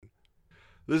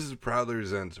This is Proudly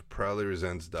Resents,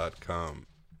 proudlyresents.com.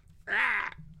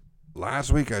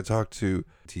 Last week I talked to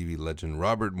TV legend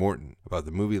Robert Morton about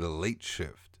the movie The Late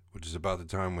Shift, which is about the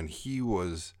time when he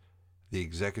was the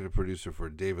executive producer for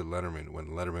David Letterman when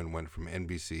Letterman went from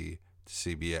NBC to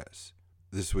CBS.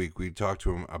 This week we talked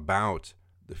to him about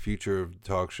the future of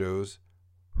talk shows,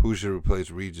 who should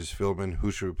replace Regis Philbin, who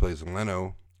should replace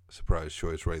Leno, surprise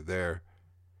choice right there,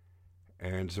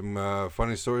 and some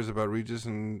funny stories about Regis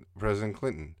and President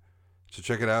Clinton. So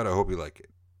check it out. I hope you like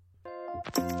it.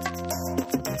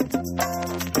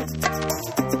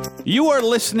 You are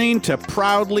listening to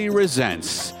Proudly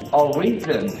Resents. Oh,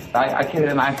 Regent. I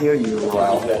cannot hear you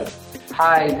well.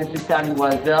 Hi, this is Danny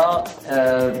Wazell.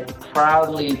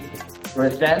 Proudly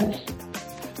Resents.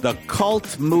 The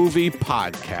Cult Movie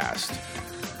Podcast.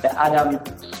 The Adam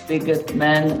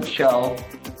Spiegelman Show.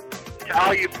 To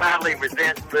all you Proudly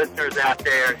Resents listeners out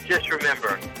there, just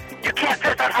remember, you can't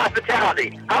piss on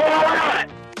hospitality. I want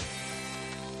it.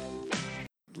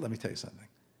 Let me tell you something.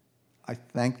 I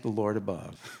thank the Lord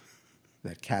above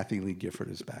that Kathy Lee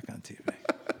Gifford is back on TV.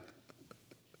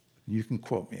 You can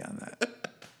quote me on that.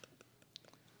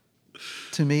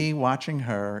 To me, watching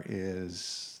her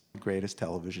is the greatest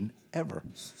television ever.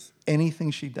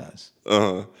 Anything she does,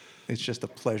 it's just a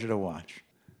pleasure to watch.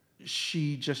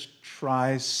 She just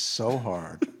tries so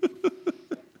hard.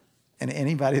 And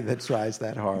anybody that tries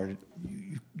that hard,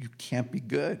 you can't be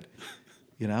good.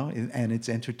 You know, and it's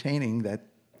entertaining that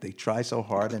they try so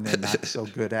hard and they're not so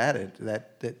good at it.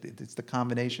 That it's the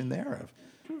combination thereof.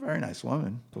 She's a very nice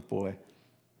woman, but boy,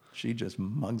 she just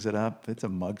mugs it up. It's a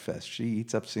mug fest. She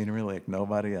eats up scenery like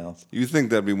nobody else. You think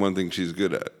that'd be one thing she's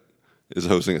good at, is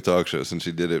hosting a talk show, since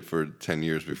she did it for 10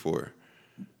 years before.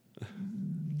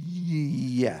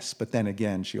 Yes, but then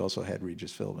again, she also had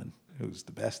Regis Philbin, who's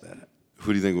the best at it.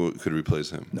 Who do you think could replace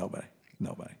him? Nobody.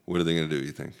 What are they going to do,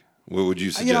 you think? What would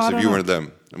you suggest if you weren't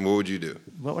them? And what would you do?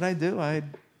 What would I do?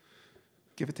 I'd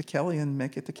give it to Kelly and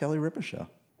make it the Kelly Ripa Show.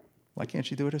 Why can't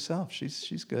she do it herself?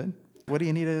 She's good. What do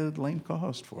you need a lame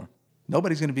co-host for?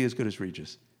 Nobody's going to be as good as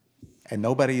Regis. And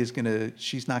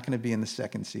she's not going to be in the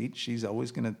second seat. She's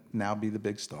always going to now be the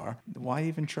big star. Why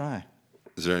even try?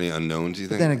 Is there any unknowns, you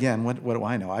think? But then again, what do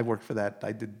I know? I worked for that.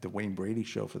 I did the Wayne Brady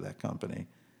show for that company.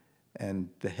 And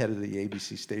the head of the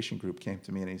ABC station group came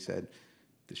to me and he said,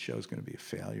 the show's going to be a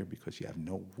failure because you have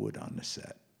no wood on the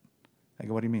set. I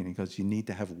go, what do you mean? He goes, you need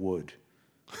to have wood.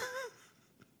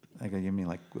 I go, you mean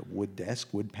like a wood desk,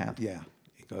 wood panel? Yeah.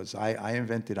 He goes, I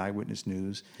invented Eyewitness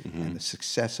News, and the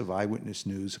success of Eyewitness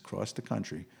News across the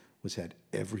country was that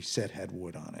every set had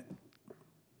wood on it.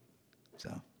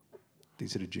 So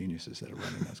these are the geniuses that are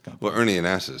running those companies. Well, Ernie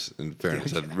Onassis, in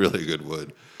fairness, had really good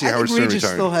wood. I think Regis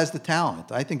still has the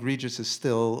talent. I think Regis is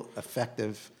still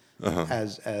effective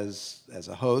as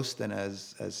a host and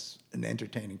as an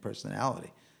entertaining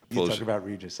personality. You talk about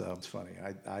Regis, though. It's funny.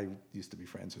 I used to be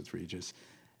friends with Regis,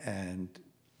 and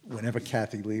whenever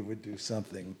Kathy Lee would do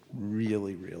something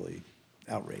really, really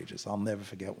outrageous, I'll never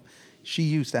forget. She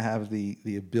used to have the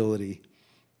ability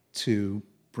to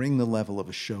bring the level of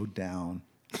a show down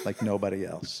like nobody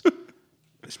else,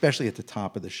 especially at the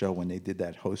top of the show when they did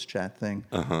that host chat thing.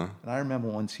 And I remember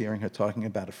once hearing her talking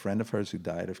about a friend of hers who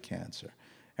died of cancer,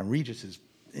 and Regis is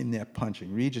in there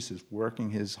punching. Regis is working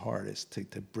his hardest to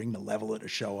bring the level of the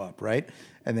show up, right?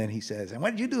 And then he says, and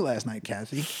what did you do last night,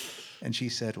 Kathy? And she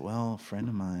said, well, a friend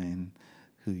of mine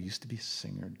who used to be a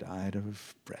singer died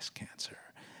of breast cancer.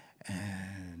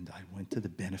 And I went to the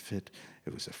benefit.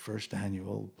 It was the first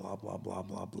annual blah, blah, blah,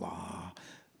 blah, blah.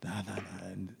 Blah, blah, blah.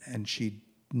 And she'd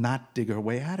not dig her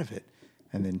way out of it.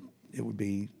 And then it would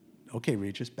be, okay,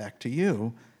 Regis, back to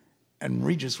you. And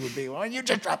Regis would be, well, you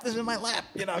just dropped this in my lap,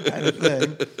 kind of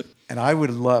thing. And I would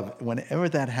love, whenever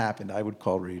that happened, I would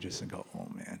call Regis and go, oh,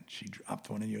 man, she dropped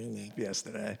one in your lap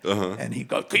yesterday. And he'd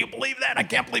go, can you believe that? I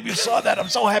can't believe you saw that. I'm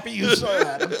so happy you saw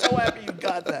that. I'm so happy you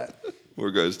got that.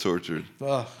 Poor guy's tortured.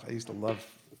 Oh, I used to love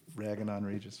ragging on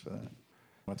Regis for that.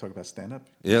 Want to talk about stand-up?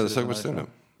 Yeah, let's talk about stand-up.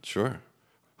 Sure.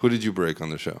 Who did you break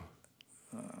on the show?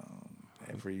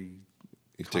 Every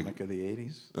comic of the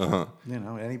 80s.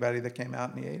 Anybody that came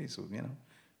out in the 80s,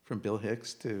 from Bill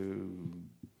Hicks to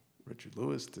Richard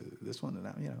Lewis to this one and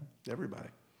that, everybody.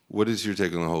 What is your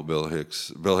take on the whole Bill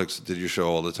Hicks? Bill Hicks did your show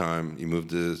all the time. You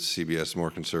moved to CBS, more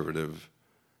conservative.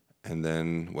 And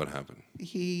then what happened?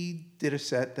 He did a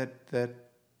set that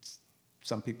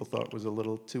some people thought was a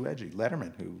little too edgy.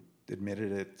 Letterman, who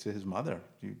admitted it to his mother.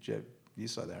 You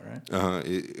saw that, right?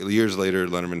 Years later,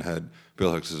 Letterman had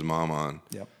Bill Hicks' mom on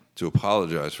to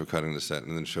apologize for cutting the set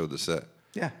and then showed the set.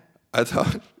 Yeah. I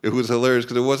thought it was hilarious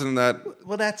because it wasn't that...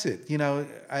 Well, that's it.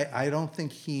 I don't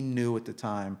think he knew at the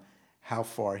time how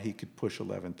far he could push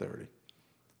 11:30.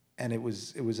 And it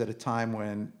was at a time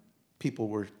when people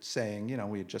were saying,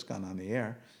 we had just gone on the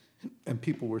air, and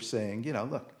people were saying,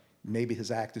 look, maybe his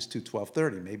act is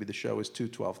 2:12:30, maybe the show is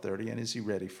 2:12:30, and is he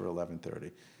ready for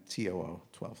 11:30? TOO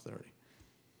 12:30.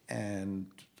 And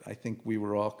I think we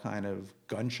were all kind of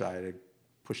gun shy to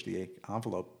push the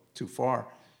envelope too far,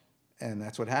 and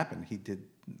that's what happened. He did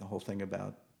the whole thing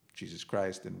about Jesus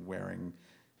Christ and wearing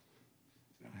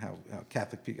how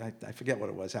Catholic people, I forget what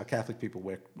it was, how Catholic people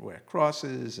wear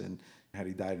crosses, and had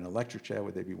he died in an electric chair,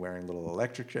 would they be wearing little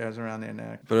electric chairs around their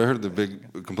neck? But I heard the big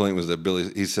complaint was that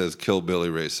he says kill Billy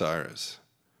Ray Cyrus.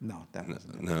 No, that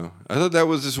wasn't it. No. I thought that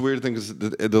was this weird thing, because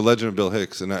the legend of Bill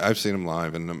Hicks, and I've seen him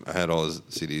live, and I had all his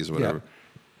CDs or whatever,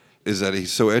 is that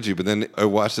he's so edgy. But then I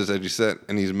watched this edgy set,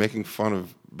 and he's making fun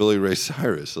of Billy Ray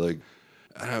Cyrus. Like,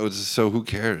 I don't know, it's just, so who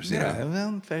cares? Yeah,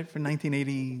 well, for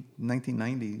 1980,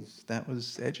 1990s, that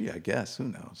was edgy, I guess. Who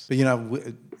knows?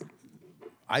 But,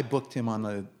 I booked him on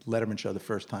the Letterman show the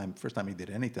first time he did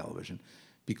any television,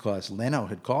 because Leno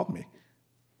had called me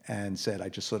and said, I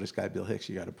just saw this guy, Bill Hicks,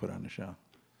 you got to put on the show.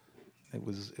 It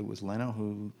was Leno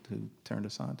who turned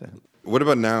us on to him. What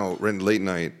about now, late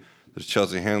night? There's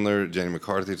Chelsea Handler, Jenny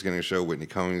McCarthy's getting a show, Whitney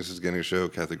Cummings is getting a show,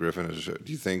 Kathy Griffin has a show.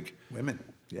 Do you think... Women.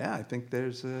 Yeah, I think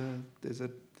there's a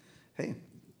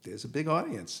big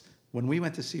audience. When we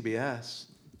went to CBS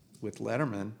with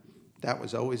Letterman, that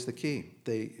was always the key.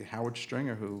 Howard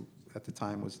Stringer, who at the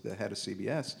time was the head of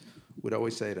CBS, would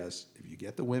always say to us, if you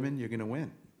get the women, you're going to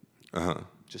win. Uh-huh.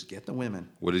 Just get the women.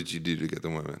 What did you do to get the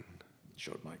women?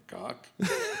 Showed my cock.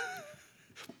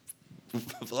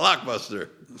 Blockbuster.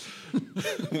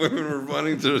 Women were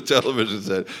running to the television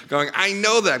set, going, I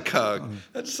know that cock.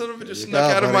 That son of a just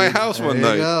snuck out of my house one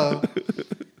night. No,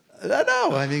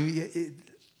 I mean,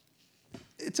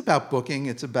 it's about booking.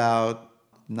 It's about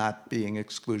not being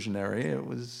exclusionary.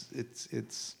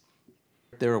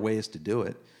 There are ways to do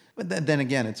it. But then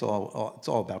again, it's all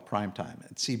about prime time.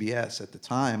 At CBS, at the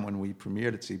time when we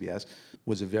premiered at CBS,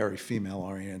 was a very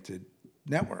female-oriented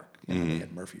network. They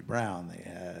had Murphy Brown, they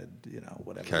had,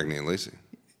 whatever. Cagney and Lacey.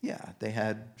 Yeah, they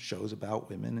had shows about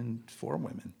women and for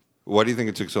women. Why do you think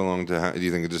it took so long do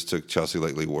you think it just took Chelsea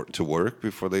Lately to work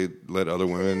before they let other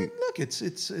women? Look,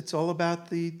 it's all about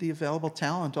the available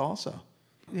talent also.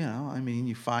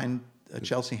 You find a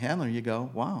Chelsea Handler, you go,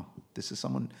 wow, this is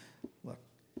someone. Look,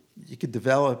 you could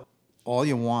develop all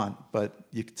you want, but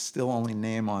you could still only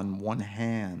name on one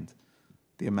hand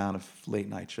the amount of late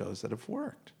night shows that have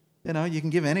worked. You can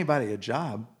give anybody a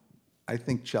job. I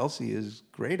think Chelsea is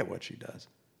great at what she does.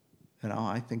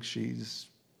 I think she's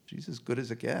as good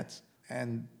as it gets,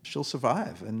 and she'll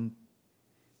survive. And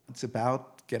it's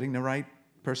about getting the right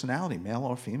personality, male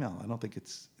or female. I don't think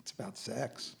it's about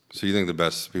sex. So you think the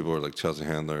best people are like Chelsea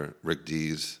Handler, Rick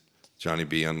Dees, Johnny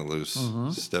B on the Loose,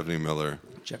 Stephanie Miller,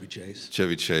 Chevy Chase.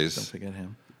 Don't forget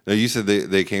him. Now you said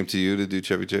they came to you to do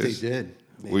Chevy Chase? They did.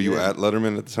 Were you at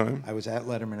Letterman at the time? I was at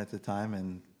Letterman at the time,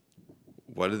 and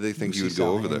why did they think you would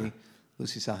go over there?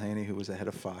 Lucy Salhaney, who was the head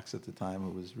of Fox at the time, who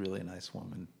was really a nice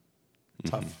woman,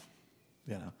 tough,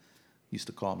 used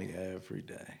to call me every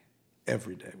day.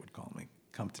 Every day would call me,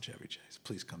 come to Chevy Chase.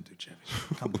 Please come to Chevy.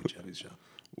 Come to Chevy's show.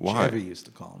 Why? Chevy used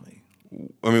to call me.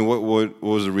 I mean, what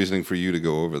was the reasoning for you to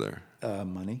go over there?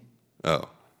 Money. Oh,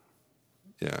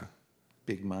 yeah.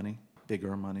 Big money,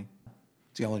 bigger money.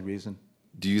 It's the only reason.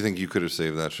 Do you think you could have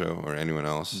saved that show or anyone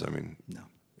else? I mean, no.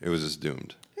 It was just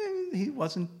doomed. He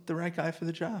wasn't the right guy for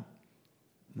the job.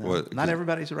 No, What? Not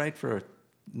everybody's right for a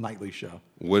nightly show.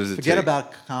 What does it Forget take?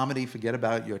 about comedy. Forget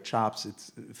about your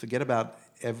chops. Forget about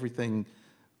everything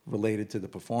related to the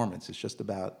performance. It's just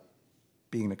about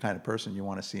being the kind of person you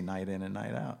want to see night in and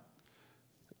night out.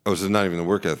 Oh, so it's not even the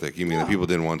work ethic. You mean No. that people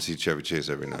didn't want to see Chevy Chase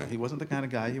every night? He wasn't the kind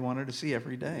of guy you wanted to see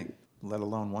every day, let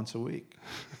alone once a week.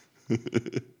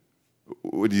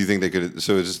 What do you think they could?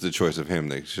 So it's just the choice of him.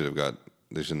 They should not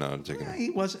have taken. Yeah, he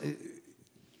was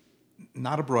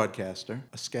not a broadcaster,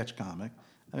 a sketch comic.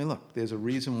 I mean, look, there's a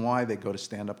reason why they go to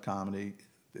stand-up comedy.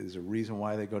 There's a reason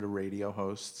why they go to radio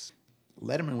hosts.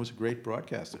 Letterman was a great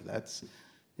broadcaster. That's,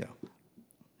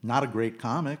 not a great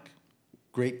comic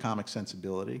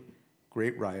sensibility,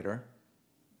 great writer,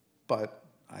 but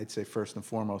I'd say first and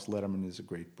foremost, Letterman is a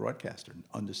great broadcaster and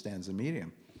understands the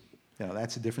medium.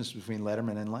 That's the difference between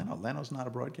Letterman and Leno. Leno's not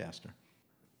a broadcaster.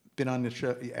 Been on the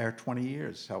show, air 20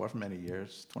 years, however many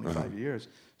years, 25 years,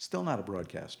 still not a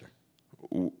broadcaster.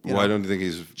 Why don't you think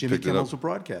he's Jimmy picked it Kimmel's up? a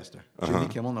broadcaster. Jimmy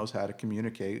Kimmel knows how to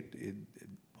communicate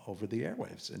over the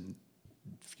airwaves, and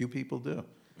few people do.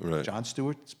 Right. Jon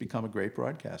Stewart's become a great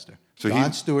broadcaster. So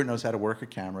Jon Stewart knows how to work a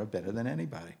camera better than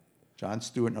anybody. Jon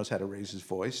Stewart knows how to raise his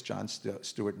voice. Jon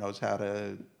Stewart knows how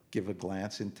to give a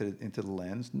glance into the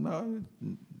lens. No.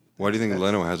 Why do you think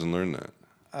Leno hasn't learned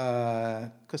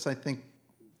that? Because I think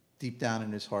deep down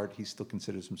in his heart, he still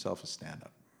considers himself a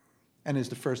stand-up, and is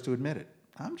the first to admit it.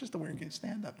 I'm just a weird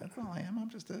stand-up. That's all I am. I'm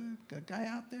just a guy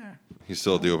out there. He's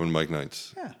still at the open mic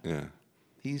nights. Yeah. Yeah.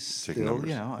 He's Taking still,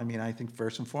 numbers. I mean, I think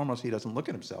first and foremost, he doesn't look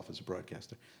at himself as a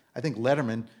broadcaster. I think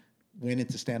Letterman went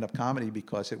into stand-up comedy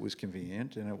because it was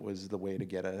convenient and it was the way to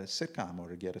get a sitcom or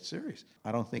to get a series.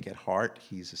 I don't think at heart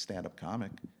he's a stand-up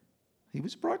comic. He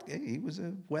was he was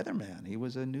a weatherman. He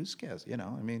was a newscaster.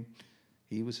 I mean,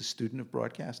 he was a student of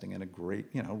broadcasting and a great,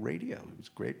 radio. He was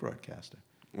a great broadcaster.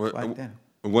 Right then.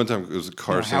 One time it was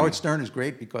Carson. Howard Stern is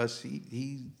great because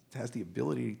he has the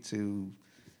ability to,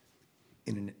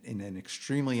 in an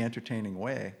extremely entertaining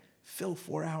way, fill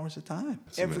 4 hours of time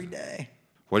every day.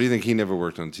 Why do you think he never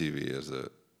worked on TV as a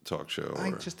talk show?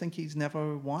 I just think he's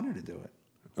never wanted to do it.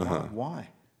 Why?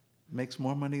 Makes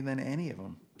more money than any of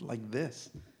them. Like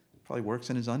this. Probably works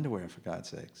in his underwear, for God's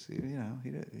sakes. He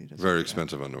doesn't. Very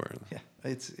expensive underwear. Yeah,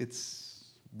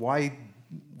 it's why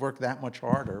work that much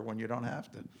harder when you don't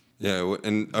have to? Yeah,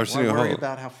 and Why Arsenio worry Hall.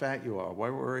 about how fat you are? Why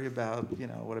worry about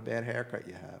what a bad haircut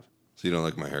you have? So you don't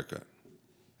like my haircut?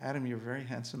 Adam, you're a very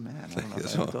handsome man. I don't know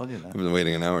Yes, if I well, told you that. I've been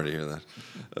waiting an hour to hear that.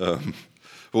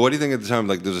 But what do you think at the time?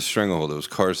 Like, there's a stranglehold. It was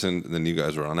Carson, and then you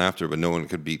guys were on after, but no one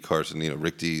could beat Carson.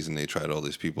 Rick Dees, and they tried all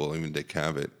these people, even Dick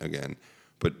Cavett again.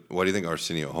 But why do you think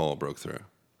Arsenio Hall broke through?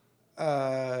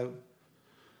 Brought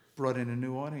in a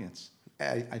new audience.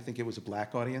 I think it was a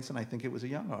black audience, and I think it was a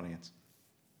young audience.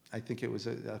 I think it was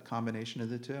a combination of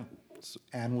the two.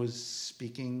 And was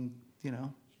speaking,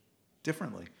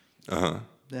 differently.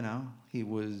 He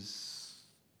was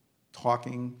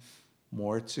talking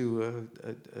more to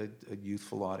a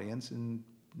youthful audience, and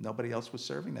nobody else was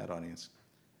serving that audience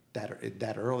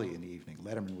that early in the evening.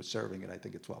 Letterman was serving it, I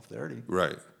think, at 12:30.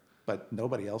 Right. But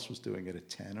nobody else was doing it at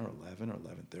 10 or 11 or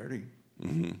 11:30.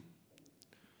 Mm-hmm.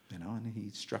 And he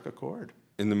struck a chord.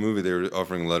 In the movie, they were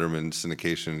offering Letterman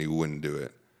syndication, and he wouldn't do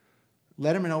it.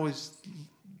 Letterman always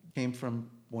came from,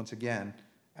 once again,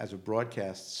 as a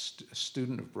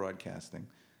student of broadcasting,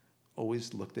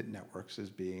 always looked at networks as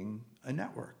being a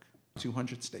network.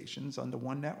 200 stations under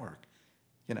one network.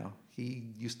 He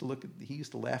used to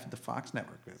laugh at the Fox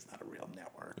network. It's not a real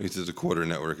network. It's just a quarter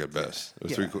network at best. It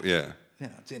was It's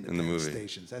in the movie.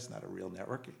 stations. That's not a real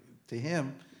network. To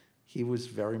him, he was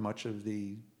very much of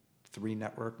the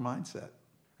 3-network mindset.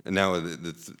 And now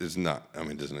it's not. I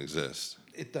mean, it doesn't exist.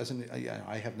 It doesn't.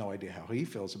 I have no idea how he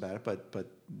feels about it, but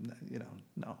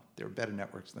no, there are better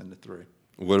networks than the 3.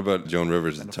 What about Joan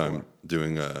Rivers at the Than a time 4.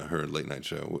 doing her late night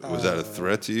show? Was that a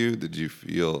threat to you? Did you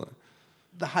feel?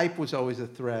 The hype was always a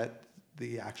threat.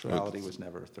 The actuality was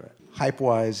never a threat.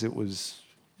 Hype-wise, it was.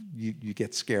 You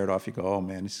get scared off. You go, oh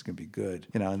man, this is gonna be good.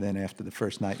 And then after the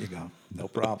first night, you go, no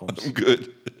problems. I'm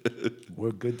good.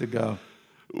 We're good to go.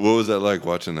 What was that like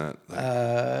watching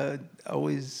that?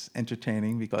 Always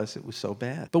entertaining because it was so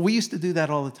bad. But we used to do that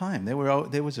all the time.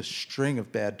 There was a string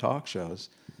of bad talk shows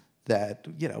that,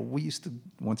 we used to,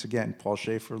 once again, Paul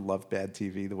Schaefer loved bad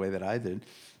TV the way that I did.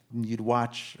 And you'd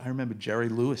watch, I remember Jerry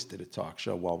Lewis did a talk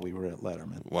show while we were at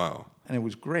Letterman. Wow. And it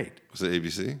was great. Was it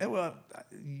ABC?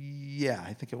 Yeah,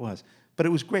 I think it was. But it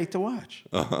was great to watch.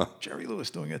 Uh-huh. Jerry Lewis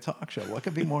doing a talk show. What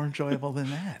could be more enjoyable than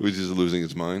that? Was he just losing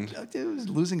his mind? It was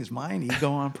losing his mind.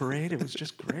 Ego on parade. It was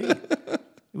just great.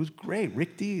 It was great.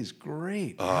 Rick Dees,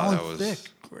 great. Alan Thicke,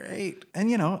 great.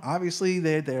 And obviously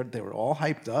they were all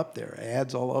hyped up. There are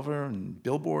ads all over and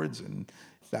billboards and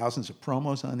thousands of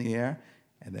promos on the air.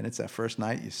 And then it's that first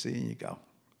night you see and you go,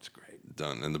 it's great.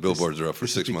 Done. And the billboards are up for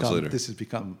 6 months later. This has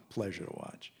become pleasure to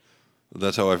watch.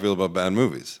 That's how I feel about bad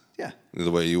movies. Yeah. The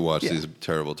way you watch these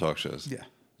terrible talk shows. Yeah.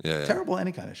 Yeah. Terrible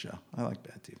any kind of show. I like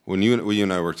bad TV. When you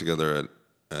and I worked together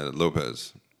at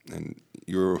Lopez, and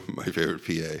you were my favorite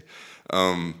PA.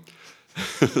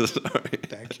 Sorry.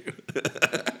 Thank you.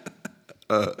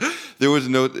 There was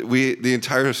the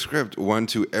entire script went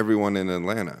to everyone in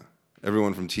Atlanta.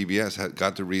 Everyone from TBS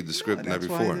got to read the script the night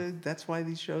before. That's why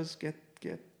these shows get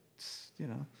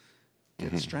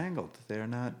strangled. They're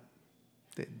not.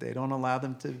 They don't allow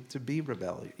them to be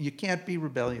rebellious. You can't be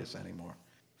rebellious anymore.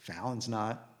 Fallon's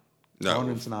not. No.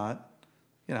 Conan's not.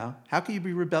 How can you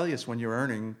be rebellious when you're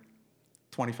earning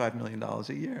 $25 million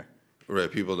a year?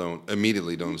 Right. People don't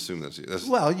assume that's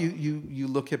Well, you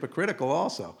look hypocritical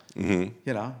also.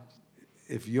 Mm-hmm.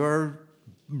 If you're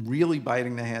really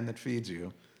biting the hand that feeds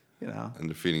you, and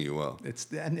they're feeding you well.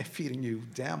 and they're feeding you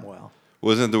damn well.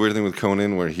 Wasn't it the weird thing with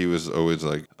Conan where he was always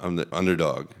like, I'm the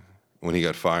underdog when he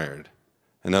got fired?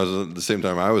 And that was at the same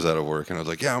time I was out of work, and I was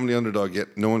like, yeah, I'm the underdog,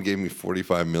 yet no one gave me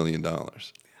 $45 million. Yeah,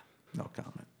 no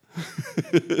comment.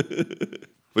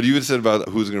 But you had said about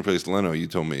who's going to replace Leno. You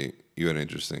told me you had an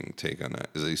interesting take on that.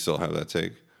 Is that you still have that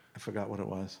take? I forgot what it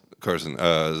was. Carson,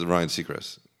 Ryan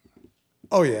Seacrest.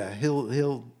 Oh yeah,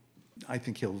 I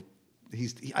think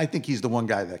he's the one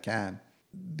guy that can.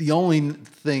 The only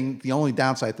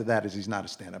downside to that is he's not a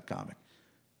stand-up comic,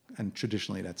 and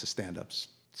traditionally that's a stand-up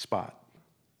spot.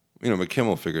 But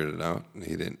Kimmel figured it out.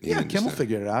 He didn't. Kimmel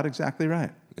figured it out. Exactly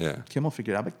right. Yeah. Kimmel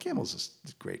figured it out, but Kimmel's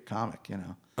a great comic.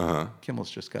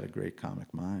 Kimmel's just got a great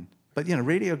comic mind. But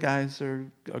radio guys are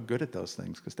good at those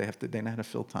things because they know how to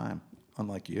fill time,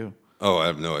 unlike you. Oh, I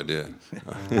have no idea.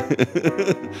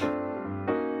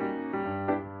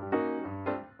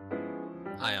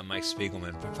 Hi, I'm Mike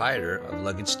Spiegelman, proprietor of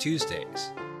Luggage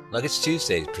Tuesdays. Luggage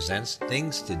Tuesdays presents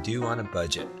things to do on a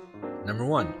budget. Number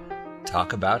 1,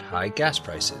 talk about high gas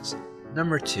prices.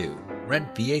 Number 2,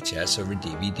 rent VHS over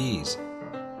DVDs.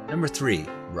 Number 3,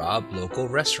 rob local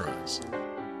restaurants.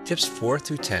 Tips 4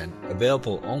 through 10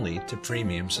 available only to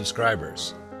premium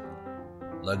subscribers.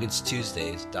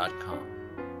 LuggageTuesdays.com.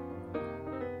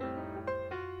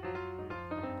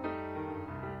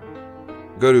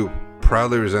 Go to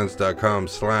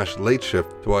proudlyresents.com/late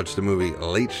shift to watch the movie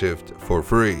Late Shift for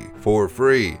free. For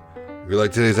free. If you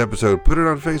like today's episode, put it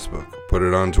on Facebook. Put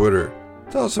it on Twitter.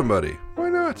 Tell somebody. Why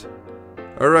not?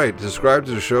 All right, subscribe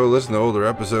to the show, listen to older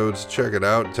episodes, check it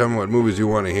out, tell me what movies you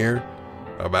want to hear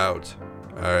about.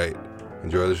 All right,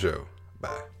 enjoy the show.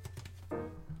 Bye.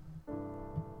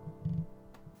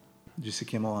 Did you see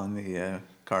Kimmel on the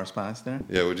correspondence there?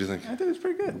 Yeah, what'd you think? I thought it was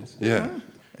pretty good. Yeah.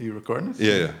 Are you recording this?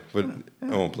 Yeah, but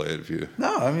I won't play it if you...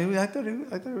 No, I mean, I thought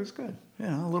it was good.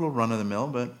 A little run-of-the-mill,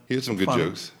 but... He had some good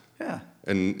jokes. Yeah.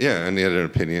 And he had an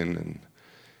opinion, and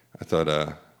I thought...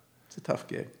 it's a tough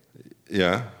gig.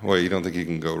 Yeah? Well, you don't think he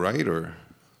can go right, or...?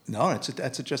 No,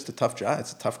 that's just a tough job.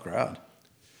 It's a tough crowd.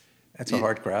 That's a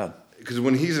hard crowd. Because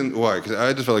when he's in... Why? Because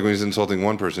I just felt like when he's insulting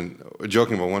one person,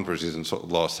 joking about one person, he's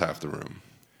lost half the room.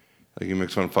 Like, he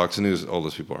makes fun of Fox News, all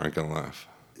those people aren't going to laugh.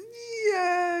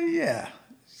 Yeah.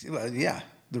 Well, yeah.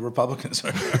 The Republicans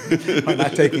are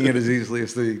not taking it as easily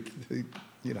as the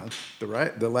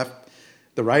right. The left.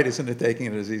 The right isn't taking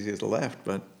it as easy as the left.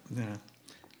 But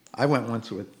I went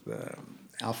once with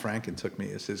Al Franken took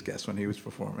me as his guest when he was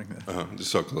performing.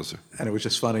 Just so closer. And it was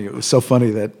just funny. It was so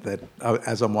funny that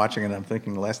as I'm watching it, I'm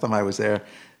thinking, the last time I was there,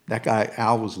 that guy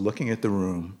Al was looking at the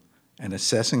room and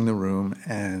assessing the room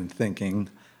and thinking,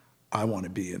 I want to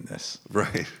be in this.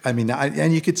 Right. I mean,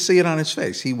 and you could see it on his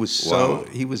face. He was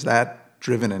he was that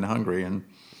driven and hungry, and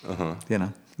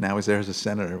now he's there as a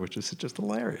senator, which is just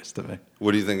hilarious to me.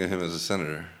 What do you think of him as a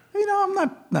senator? I'm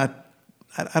not.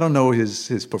 I don't know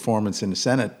his performance in the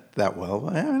Senate that well.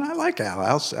 I mean, I like Al.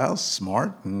 Al's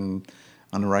smart and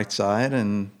on the right side,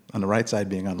 and on the right side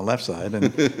being on the left side,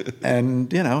 and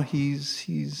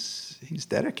he's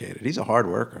dedicated. He's a hard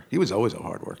worker. He was always a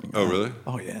hard working guy. Oh, really?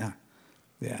 Oh, yeah.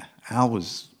 Yeah, Al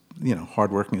was,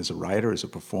 hardworking as a writer, as a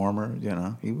performer.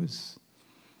 He was.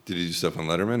 Did he do stuff on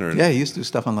Letterman, or? Yeah, he used to do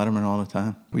stuff on Letterman all the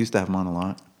time. We used to have him on a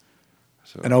lot,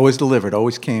 and always delivered.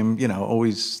 Always came,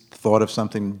 always thought of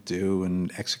something to do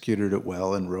and executed it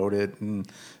well and wrote it, and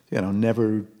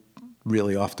never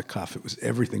really off the cuff.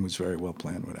 Everything was very well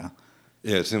planned with Al.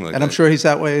 Yeah, it seemed like. And I'm sure he's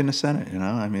that way in the Senate.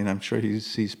 I mean, I'm sure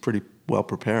he's pretty well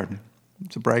prepared.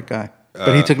 He's a bright guy.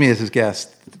 But he took me as his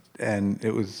guest. And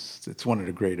it's one of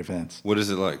the great events. What is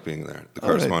it like being there? The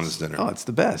correspondence dinner? Oh, it's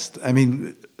the best. I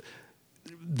mean,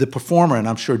 the performer, and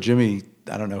I'm sure Jimmy,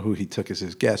 I don't know who he took as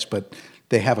his guest, but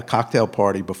they have a cocktail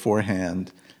party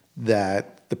beforehand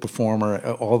that the performer,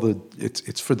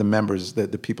 it's for the members,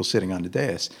 the people sitting on the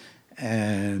dais.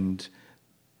 And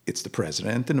it's the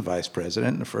president and the vice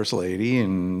president and the first lady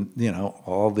and,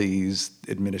 all these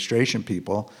administration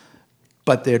people.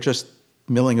 But they're just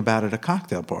milling about at a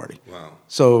cocktail party. Wow.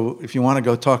 So if you want to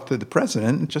go talk to the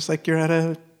president, just like you're at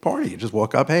a party, you just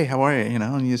walk up, hey, how are you?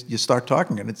 And you start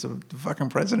talking, and it's the fucking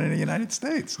president of the United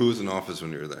States. Who was in office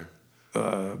when you were there?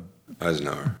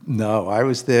 Eisenhower. No, I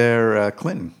was there,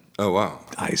 Clinton. Oh, wow.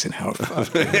 Eisenhower. I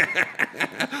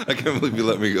can't believe you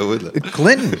let me go with it.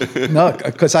 Clinton. No,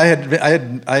 because I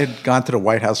had gone to the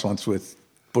White House once with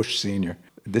Bush Sr.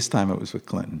 This time it was with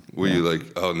Clinton. Were you like,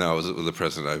 oh, now was it with the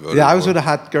president I voted for? Yeah, I was with a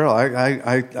hot girl.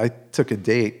 I took a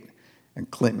date, and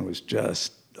Clinton was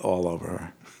just all over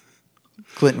her.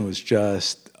 Clinton was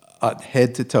just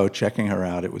head to toe checking her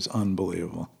out. It was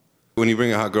unbelievable. When you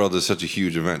bring a hot girl to such a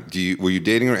huge event, were you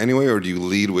dating her anyway, or do you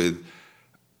lead with,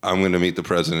 I'm going to meet the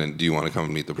president. Do you want to come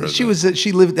and meet the president?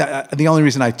 She lived. The only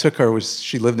reason I took her was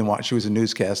she was a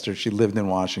newscaster. She lived in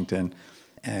Washington,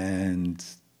 and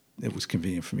it was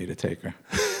convenient for me to take her.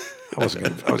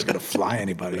 I was gonna fly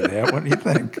anybody there. What do you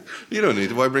think? You don't need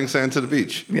to. Why bring sand to the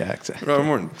beach? Yeah, exactly. Robert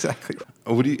Morton. Exactly.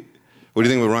 What do you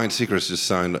think when Ryan Seacrest just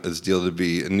signed his deal to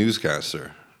be a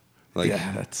newscaster? Like,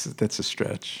 Yeah, that's a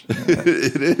stretch.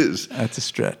 it is. That's a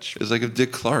stretch. It's like if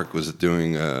Dick Clark was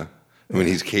doing. I mean,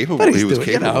 he's capable. But He was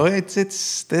doing, capable.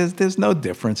 There's no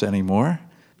difference anymore.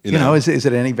 You You know? know, is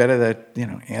it any better that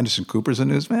Anderson Cooper's a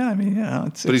newsman? I mean,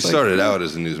 it's. But he it's like- started out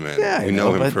as a newsman. Yeah, I we know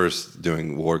know, him but- first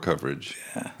doing war coverage.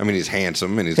 I mean, he's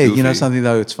handsome and he's Hey, goofy. you know something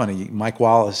though? It's funny. Mike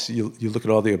Wallace. You look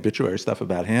at all the obituary stuff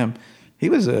about him. He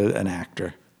was an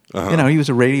actor. Uh-huh. He was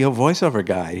a radio voiceover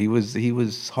guy. He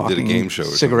was hawking game show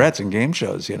or cigarettes and game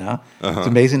shows. It's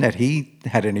amazing that he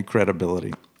had any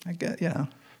credibility. I get.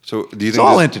 So do you It's think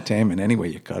all this- entertainment any way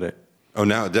you cut it. Oh,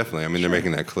 now definitely. I mean, they're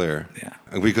making that clear.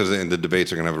 Yeah. Because in the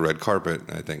debates are going to have a red carpet,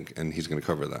 I think, and he's going to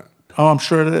cover that. Oh, I'm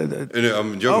sure. That, And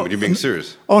I'm joking, but you're being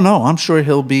serious. Oh no, I'm sure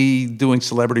he'll be doing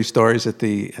celebrity stories at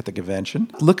the convention.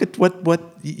 Look at what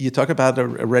you talk about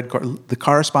the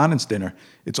correspondence dinner.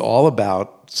 It's all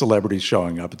about celebrities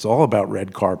showing up. It's all about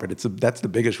red carpet. That's the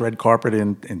biggest red carpet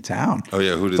in town. Oh,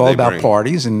 yeah, who did It's all they about bring?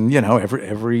 parties, and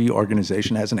every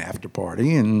organization has an after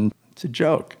party, and it's a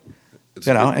joke.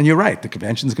 And you're right. The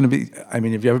convention's going to be. I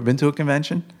mean, have you ever been to a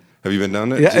convention? Have you been down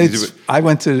there? Yeah, Did you do it? I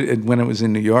went to it when it was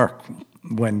in New York,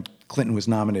 when Clinton was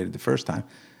nominated the first time.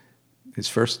 His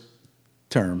first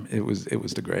term, it was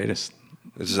the greatest.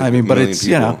 It's like I mean, a but million it's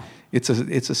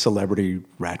people. it's a celebrity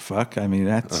rat fuck. I mean,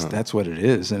 that's what it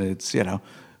is, and it's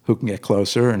who can get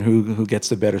closer and who gets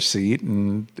the better seat,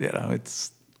 and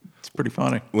it's pretty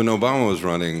funny. When Obama was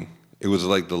running, it was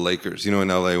like the Lakers. In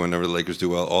LA, whenever the Lakers do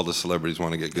well, all the celebrities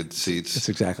want to get good seats. That's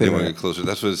exactly They want to right. get closer.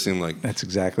 That's what it seemed like. That's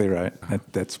exactly right.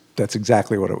 That's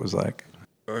exactly what it was like.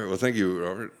 All right. Well, thank you,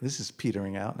 Robert. This is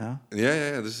petering out now.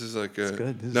 Yeah. This is like. good.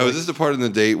 This is Now, like- is this the part of the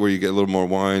date where you get a little more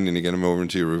wine and you get them over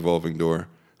into your revolving door?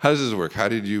 How does this work? How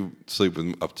did you sleep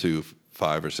with up to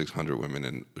 500 or 600 women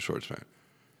in a short span?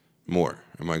 More.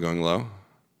 Am I going low?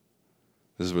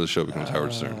 This is where the show becomes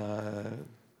Howard Stern.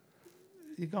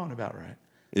 You're going about right.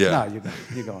 Yeah. No,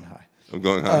 you're going high. I'm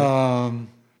going high.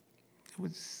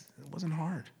 It wasn't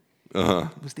hard. Uh-huh.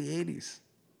 It was the 80s.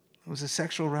 It was a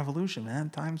sexual revolution, man.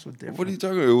 Times were different. What are you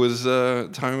talking about? It was a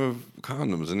time of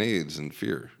condoms and AIDS and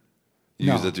fear. You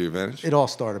No. used that to your advantage? It all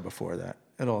started before that.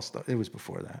 It was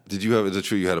before that. Is it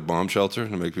true you had a bomb shelter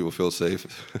to make people feel safe?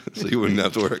 So you wouldn't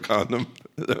have to wear a condom?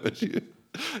 Is that what you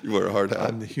wore a hard hat?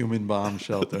 I'm the human bomb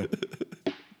shelter.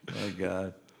 My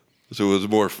God. So it was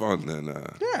more fun than...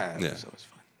 Yeah, it was always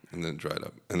fun. And then it dried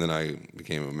up. And then I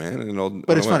became a man and it all...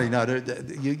 But it's went away.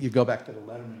 funny. No, you go back to the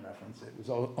Letterman reference. It was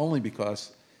only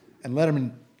because... And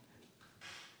Letterman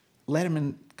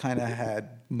kind of had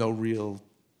no real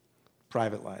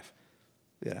private life.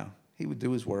 He would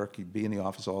do his work. He'd be in the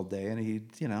office all day, and he'd,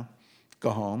 go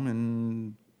home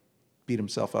and beat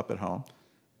himself up at home.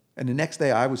 And the next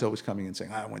day, I was always coming and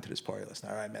saying, I went to this party last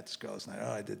night. I met this girl last night.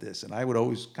 I did this. And I would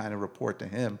always kind of report to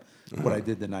him what I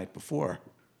did the night before.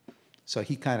 So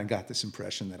he kind of got this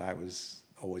impression that I was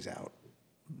always out.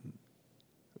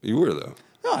 You were, though.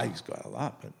 No, I used to go out a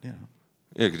lot, but, Yeah,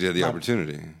 because you had the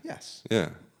opportunity. yes. Yeah.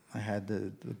 I had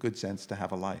the good sense to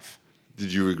have a life.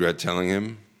 Did you regret telling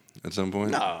him at some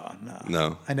point?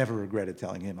 No. I never regretted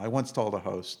telling him. I once told a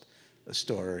host a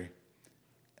story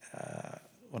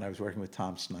when I was working with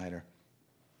Tom Snyder.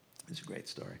 It's a great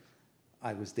story.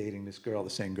 I was dating this girl, the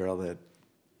same girl that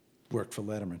worked for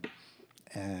Letterman.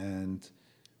 And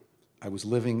I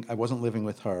wasn't living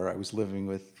with her. I was living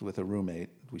with a roommate.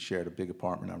 We shared a big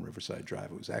apartment on Riverside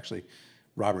Drive. It was actually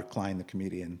Robert Klein, the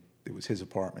comedian. It was his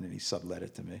apartment, and he sublet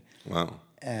it to me. Wow.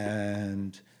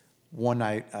 And one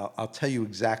night, I'll tell you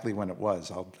exactly when it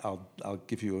was. I'll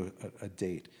give you a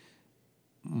date.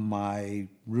 My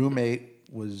roommate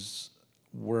was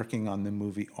working on the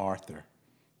movie Arthur,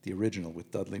 the original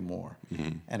with Dudley Moore,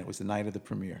 and it was the night of the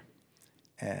premiere.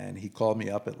 And he called me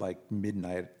up at like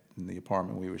midnight in the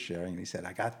apartment we were sharing, and he said,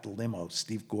 I got the limo.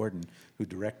 Steve Gordon, who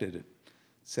directed it,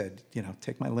 said,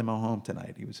 take my limo home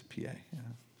tonight. He was a PA,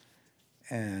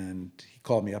 And he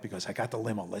called me up. He goes, I got the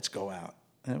limo. Let's go out.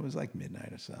 And it was like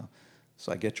midnight or so.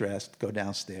 So I get dressed, go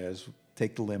downstairs,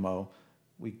 take the limo.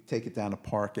 We take it down to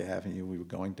Park Avenue. We were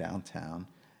going downtown.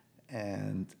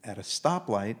 And at a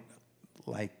stoplight,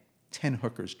 like 10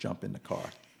 hookers jump in the car.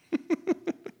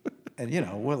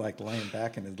 And, we're like laying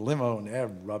back in the limo, and they're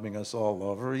rubbing us all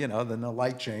over. Then the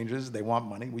light changes. They want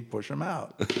money. We push them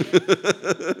out.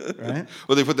 Right?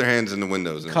 Well, they put their hands in the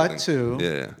windows and Cut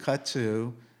everything. Cut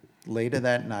to, later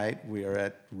that night, we are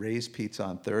at Ray's Pizza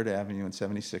on 3rd Avenue and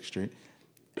 76th Street.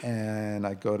 And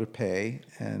I go to pay,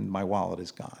 and my wallet is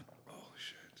gone. Oh,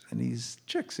 shit. And these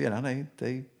chicks,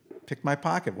 they picked my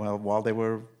pocket while they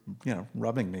were,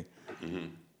 rubbing me.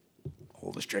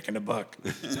 Oldest trick in the book.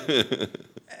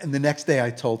 And the next day,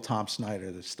 I told Tom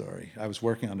Snyder this story. I was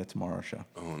working on the Tomorrow Show.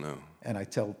 Oh, no. And I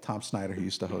tell Tom Snyder, who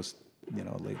used to host,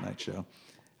 a late night show.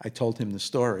 I told him the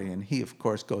story, and he, of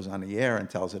course, goes on the air and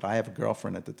tells it. I have a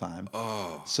girlfriend at the time.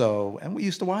 Oh. So, and we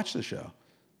used to watch the show.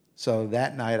 So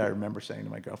that night, I remember saying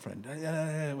to my girlfriend,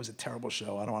 it was a terrible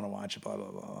show. I don't want to watch it, blah, blah,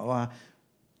 blah, blah.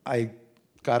 I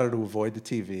got her to avoid the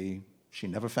TV. She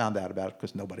never found out about it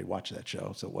because nobody watched that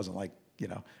show. So it wasn't like,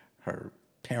 her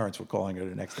parents were calling her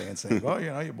the next day and saying, oh,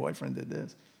 your boyfriend did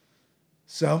this.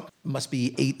 So it must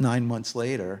be 8-9 months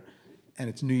later, and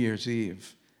it's New Year's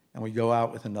Eve. And we go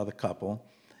out with another couple.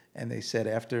 And they said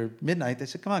after midnight, they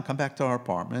said, come back to our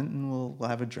apartment and we'll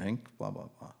have a drink, blah, blah,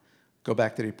 blah. Go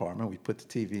back to the apartment. We put the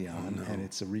TV on, and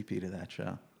it's a repeat of that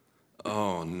show.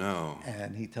 Oh, no.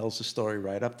 And he tells the story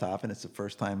right up top, and it's the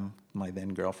first time my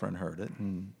then girlfriend heard it,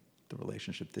 and the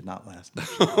relationship did not last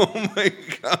much longer. Oh, my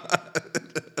God.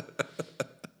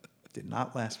 Did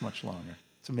not last much longer.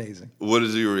 It's amazing. What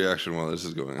is your reaction while this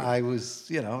is going on? I was,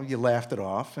 you laughed it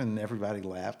off, and everybody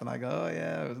laughed, and I go, oh,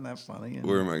 yeah, wasn't that funny? And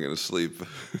Where am I going to sleep?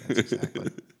 That's exactly.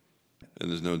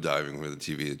 And there's no diving with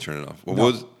the TV to turn it off. No.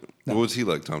 What was he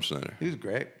like, Tom Snyder? He was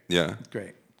great. Yeah?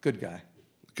 Great. Good guy.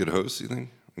 Good host, you think?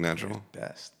 Natural?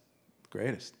 Best.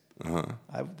 Greatest.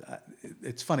 Uh-huh.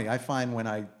 It's funny. I find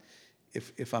when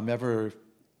if I'm ever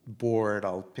bored,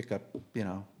 I'll pick up,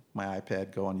 my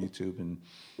iPad, go on YouTube and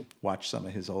watch some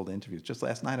of his old interviews. Just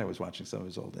last night I was watching some of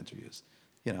his old interviews.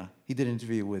 He did an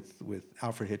interview with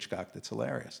Alfred Hitchcock that's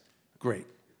hilarious. Great.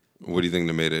 What do you think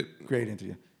that made it? Great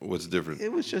interview. What's different?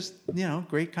 It was just,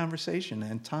 great conversation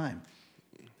and time.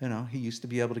 He used to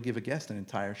be able to give a guest an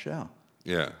entire show.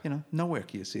 Yeah. Nowhere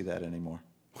can you see that anymore.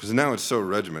 Because now it's so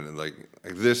regimented. Like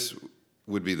this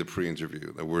would be the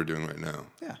pre-interview that we're doing right now.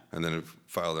 Yeah. And then it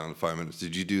filed down to 5 minutes.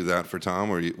 Did you do that for Tom,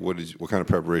 or what kind of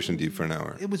preparation do you for an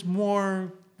hour? It was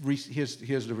more, here's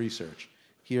the research.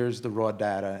 Here's the raw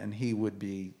data, and he would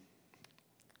be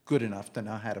good enough to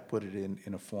know how to put it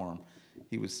in a form.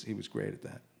 He was great at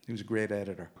that. He was a great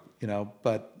editor,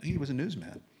 but he was a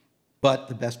newsman. But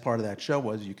the best part of that show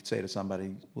was you could say to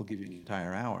somebody, we'll give you an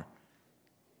entire hour.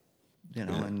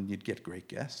 And you'd get great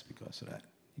guests because of that.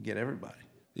 You get everybody.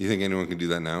 You think anyone can do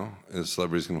that now?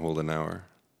 Celebrities can hold an hour?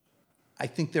 I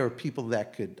think there are people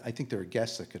I think there are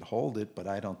guests that could hold it, but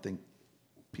I don't think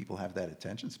people have that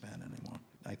attention span anymore.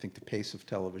 I think the pace of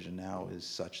television now is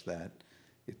such that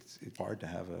it's hard to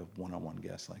have a one-on-one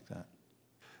guest like that.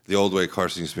 The old way,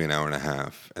 Carson used to be an hour and a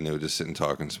half, and they would just sit and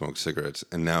talk and smoke cigarettes.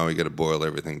 And now you got to boil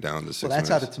everything down to 6 minutes. Well, that's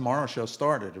how the Tomorrow Show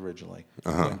started originally.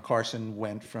 When Carson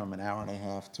went from an hour and a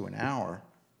half to an hour,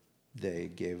 they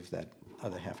gave that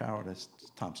other half hour to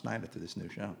Tom Snyder to this new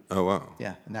show. Oh, wow.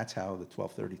 Yeah, and that's how the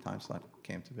 12:30 time slot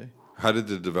came to be. How did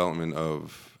the development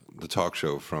of the talk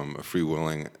show from a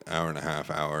freewheeling hour and a half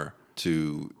hour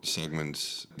to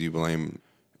segments, do you blame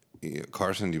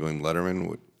Carson? Do you blame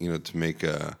Letterman? To make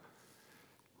a...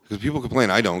 Because people complain,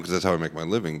 I don't, because that's how I make my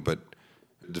living, but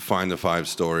define the 5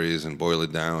 stories and boil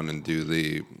it down and do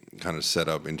the kind of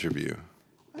set-up interview.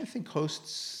 I think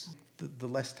hosts, the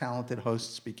less talented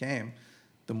hosts became,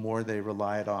 the more they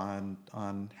relied on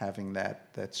having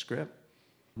that script.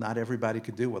 Not everybody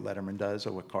could do what Letterman does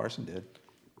or what Carson did.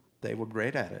 They were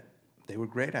great at it.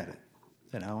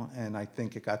 And I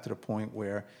think it got to the point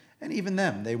where, and even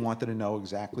them, they wanted to know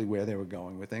exactly where they were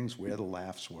going with things, where the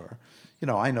laughs were.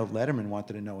 I know Letterman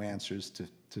wanted to know answers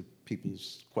to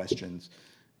people's questions,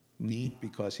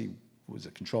 because he was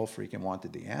a control freak and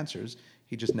wanted the answers.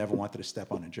 He just never wanted to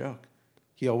step on a joke.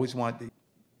 He always wanted,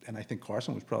 and I think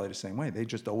Carson was probably the same way. They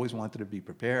just always wanted to be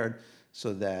prepared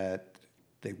so that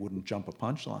they wouldn't jump a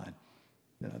punchline.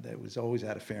 There was always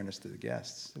out of fairness to the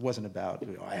guests. It wasn't about,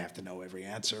 I have to know every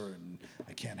answer and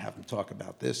I can't have them talk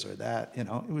about this or that. It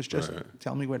was just,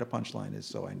 tell me where the punchline is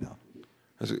so I know.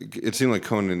 It seemed like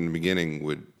Conan in the beginning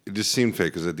it just seemed fake,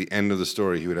 because at the end of the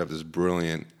story, he would have this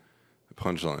brilliant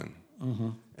punchline. Mm-hmm.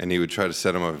 And he would try to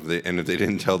set them up, and if they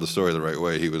didn't tell the story the right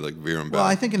way, he would veer them back. Well,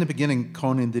 I think in the beginning,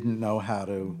 Conan didn't know how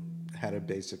to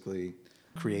basically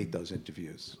create those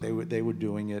interviews. They were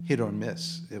doing it hit or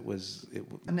miss.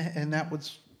 And that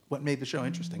was what made the show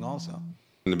interesting also.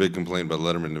 And the big complaint about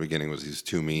Letterman in the beginning was he's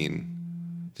too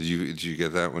mean. Did you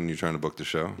get that when you're trying to book the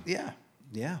show? Yeah,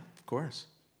 of course.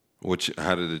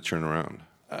 How did it turn around?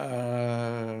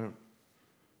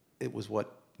 It was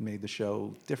what made the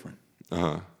show different.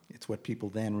 Uh-huh. It's what people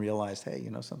then realized, hey,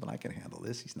 something, I can handle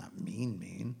this. He's not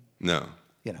mean. No.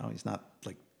 He's not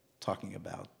talking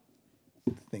about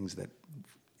things that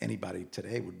anybody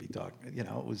today would be talking.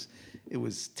 It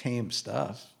was tame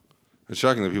stuff. It's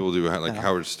shocking that people do like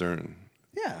Howard Stern.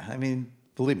 Yeah, I mean,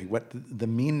 believe me, what the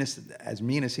meanness, as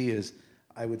mean as he is,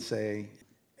 I would say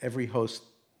every host,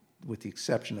 with the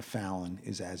exception of Fallon,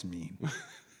 is as mean.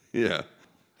 Yeah.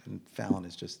 And Fallon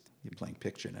is just, you're playing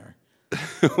Pictionary.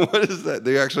 What is that?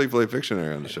 They actually play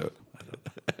Pictionary on the show.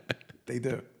 They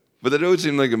do. But that always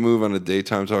seemed like a move on a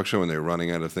daytime talk show when they were running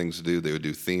out of things to do. They would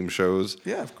do theme shows.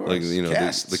 Yeah, of course. Like, you know,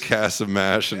 the cast of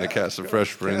MASH and the cast of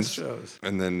Fresh Prince. Shows.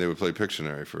 And then they would play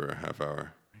Pictionary for a half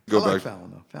hour. I like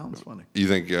Fallon, though. Fallon's funny. You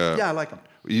think... yeah, I like him.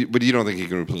 But you don't think he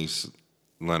can replace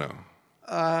Leno?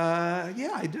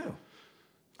 Yeah, I do.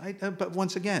 But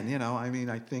once again, you know, I mean,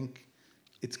 I think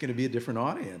it's going to be a different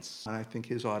audience. And I think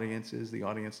his audience is the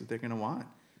audience that they're going to want.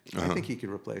 I think he could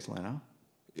replace Leno.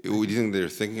 Do you think they're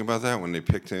thinking about that when they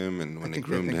picked him and when they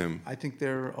groomed him? I think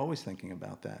they're always thinking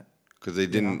about that. Because they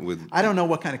didn't with... I don't know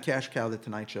what kind of cash cow the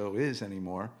Tonight Show is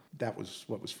anymore. That was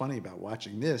what was funny about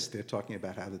watching this. They're talking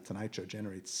about how the Tonight Show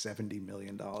generates $70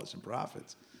 million in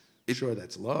profits. Sure,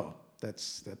 that's low.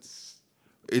 That's.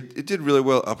 It did really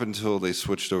well up until they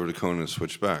switched over to Conan and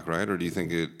switched back, right? Or do you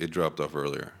think it dropped off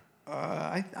earlier?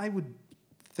 I would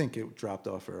think it dropped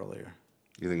off earlier.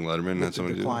 You think Letterman had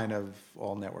something to do with it? The decline of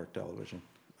all network television.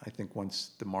 I think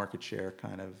once the market share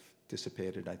kind of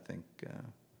dissipated, I think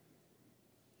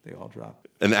they all dropped.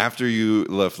 And after you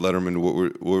left Letterman,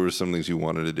 what were some things you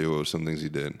wanted to do? What were some things you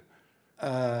did?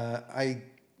 I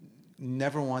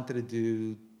never wanted to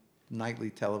do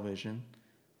nightly television,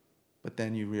 but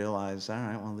then you realize, all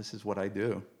right, well, this is what I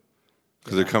do.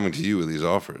 Because they're coming to you with these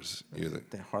offers.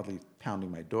 They're hardly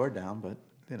pounding my door down, but,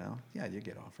 you know, yeah, you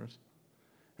get offers.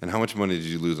 And how much money did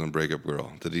you lose on Breakup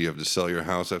Girl? Did you have to sell your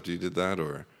house after you did that,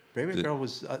 or? Breakup Girl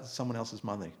was someone else's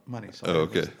money. So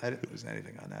I didn't lose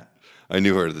anything on that. I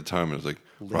knew her at the time, and I was like,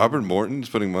 Robert Morton's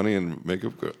putting money in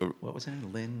Makeup Girl. What was her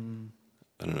name? Lynn?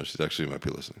 I don't know. She actually might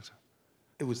be listening. So.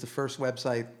 It was the first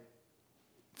website,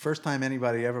 first time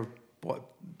anybody ever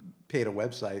paid a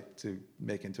website to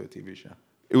make into a TV show.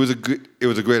 It was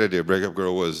a great idea. Breakup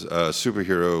Girl was a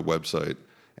superhero website,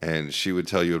 and she would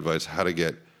tell you advice how to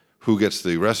get, who gets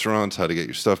the restaurants, how to get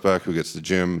your stuff back, who gets the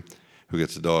gym, who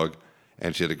gets the dog,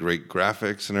 and she had a great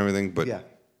graphics and everything. But yeah,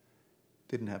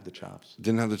 didn't have the chops.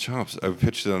 Didn't have the chops. I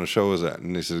pitched it on a show as that,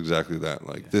 and they said exactly that.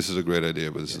 Like, this is a great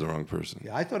idea, but this is the wrong person.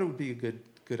 Yeah, I thought it would be a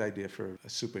good idea for a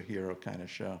superhero kind of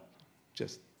show.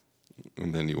 Just.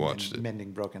 And then you watched it.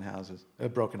 Mending broken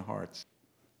hearts.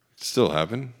 It still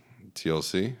happened.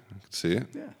 TLC, I could see it.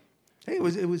 Yeah. Hey, it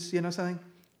was you know something?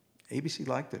 ABC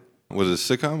liked it. Was it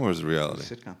a sitcom or was it reality? It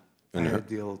was a sitcom. And I had a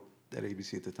deal at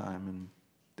ABC at the time, and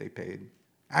they paid.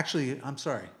 Actually, I'm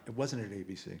sorry, it wasn't at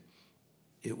ABC.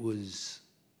 It was,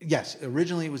 yes,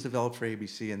 originally it was developed for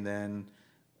ABC, and then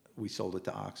we sold it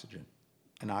to Oxygen,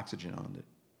 and Oxygen owned it.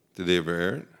 Did they ever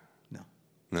air it? No.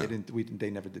 They didn't. They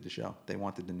never did the show. They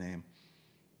wanted the name.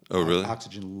 Oh, really?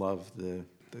 Oxygen loved the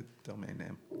domain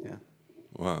name. Yeah.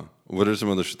 Wow. What are some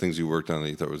other things you worked on that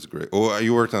you thought was great? Oh,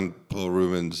 you worked on Paul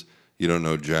Rubens' You Don't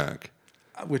Know Jack.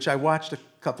 Which I watched a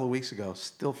couple of weeks ago.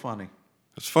 Still funny.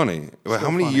 It's funny.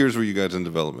 How many years were you guys in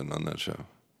development on that show?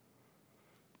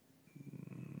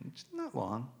 It's not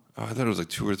long. Oh, I thought it was like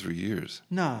 2 or 3 years.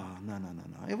 No.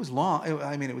 It was long.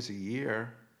 It was a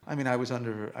year. I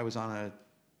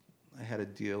had a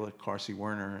deal at Carsey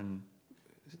Werner, and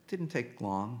it didn't take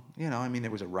long. You know, I mean,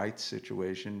 it was a rights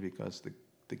situation because the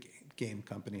game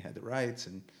company had the rights,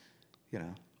 and, you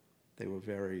know, they were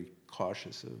very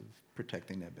cautious of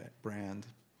protecting their brand,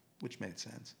 which made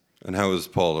sense. And how was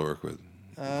Paul to work with?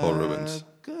 Paul Rubens?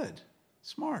 Good.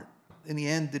 Smart. In the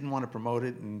end, didn't want to promote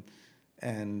it, and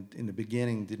in the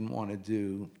beginning didn't want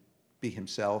to be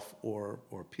himself or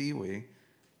Pee-wee,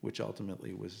 which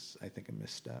ultimately was, I think, a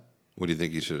misstep. What do you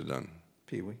think he should have done?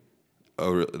 Pee-wee.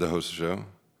 Oh, the host of the show?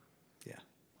 Yeah.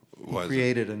 Why he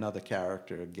created another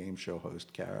character, a game show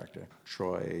host character,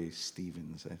 Troy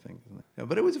Stevens, I think. Yeah,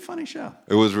 but it was a funny show.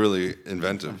 It was really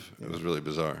inventive. It was really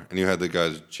bizarre. And you had the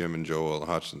guys, Jim and Joel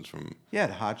Hodgsons from... Yeah,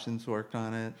 the Hodgsons worked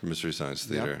on it. From Mystery Science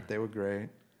Theater. Yep, they were great.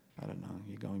 I don't know.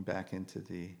 You're going back into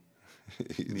the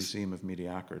Museum of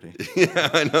Mediocrity. Yeah,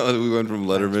 I know. We went from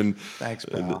Letterman... Thanks,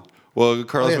 pal. Well,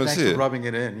 Carlos Mencia. Thanks for rubbing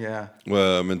it in, yeah.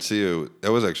 Well, Mencia, that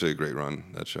was actually a great run,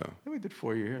 that show. Yeah, we did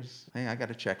 4 years. Hey, I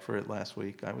got a check for it last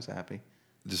week. I was happy.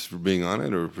 Just for being on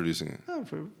it or producing it? Oh,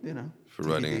 for for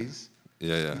writing it.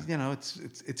 Yeah. You know,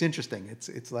 it's interesting.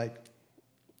 It's like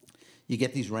you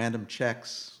get these random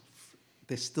checks.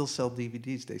 They still sell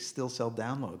DVDs. They still sell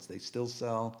downloads. They still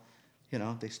sell,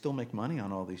 they still make money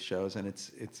on all these shows, and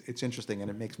it's interesting, and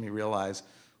it makes me realize,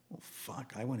 well,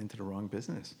 fuck, I went into the wrong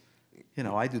business.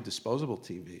 I do disposable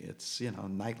TV. It's,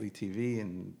 nightly TV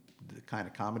and the kind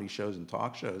of comedy shows and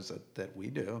talk shows that we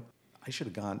do. I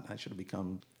should have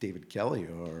become David Kelly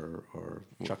or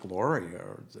Chuck Lorre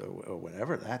or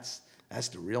whatever. That's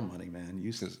the real money, man.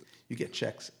 You get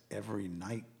checks every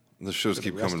night. The shows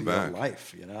keep coming back.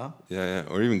 Life, you know. Yeah.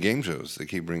 Or even game shows. They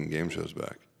keep bringing game shows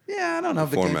back. Yeah, I don't know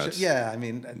if the game shows. Yeah, I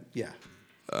mean, yeah.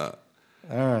 All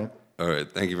right.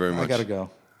 Thank you very much. I gotta go.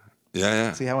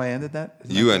 Yeah. See how I ended that?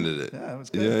 You ended it. Yeah, it was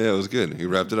good. Yeah, it was good. You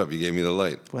wrapped it up. You gave me the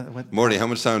light. What? Morty, how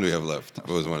much time do we have left? I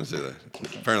always wanted to say that.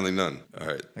 Apparently none. All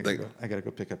right. I gotta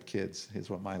go pick up kids. Here's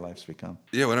what my life's become.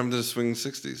 Yeah, what happened to the swinging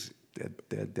 60s? Dead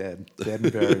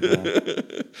and buried. Man.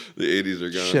 The 80s are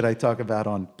gone. Shit I talk about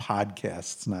on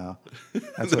podcasts now.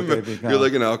 That's what they've become. You're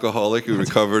like an alcoholic who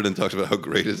recovered and talks about how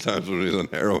great his times when he was on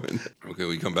heroin. Okay,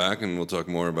 we come back and we'll talk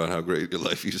more about how great your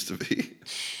life used to be.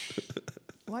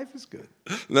 Life is good.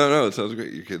 No, it sounds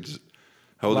great. Your kids,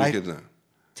 how old are your kids now?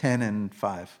 10 and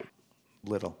 5.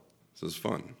 Little. So it's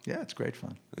fun. Yeah, it's great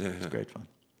fun. It's great fun.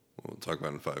 We'll talk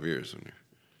about it in 5 years when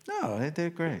you're... No, they're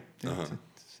great. It's,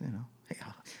 hey,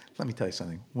 let me tell you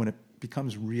something. When it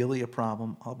becomes really a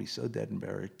problem, I'll be so dead and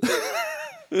buried.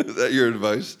 Is that your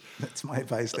advice? That's my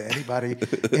advice to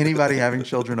anybody having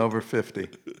children over 50.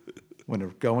 When the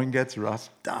going gets rough,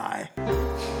 die.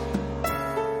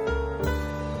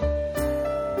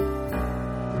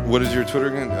 What is your Twitter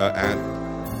again? At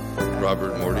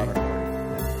Robert Morty.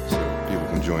 So people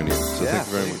can join you. So thank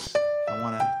you very much. I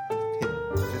want to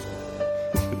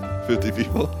hit 50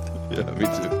 people? Yeah, me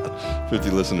too. 50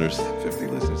 listeners. 50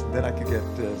 listeners. Then I could get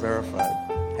verified.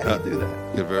 How do you do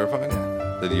that? Get verified?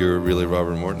 Yeah. That you're really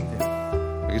Robert Morton?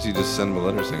 Yeah. I guess you just send them a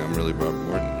letter saying, I'm really Robert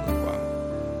Morton. You're like, wow,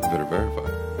 you better verify.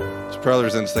 So Proudly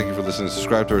Resents, thank you for listening.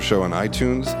 Subscribe to our show on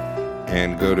iTunes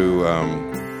and go to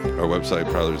our website,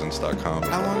 proudlyresents.com.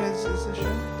 How long is this show?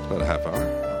 It's about a half hour.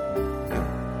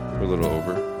 Yeah. We're a little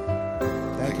over.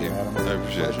 Thank you, Adam. I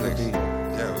appreciate it. Thanks.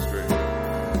 Yeah, it was great.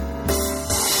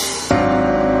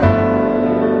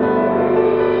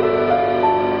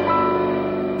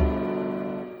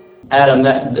 Adam,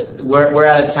 we're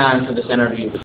out of time for this interview.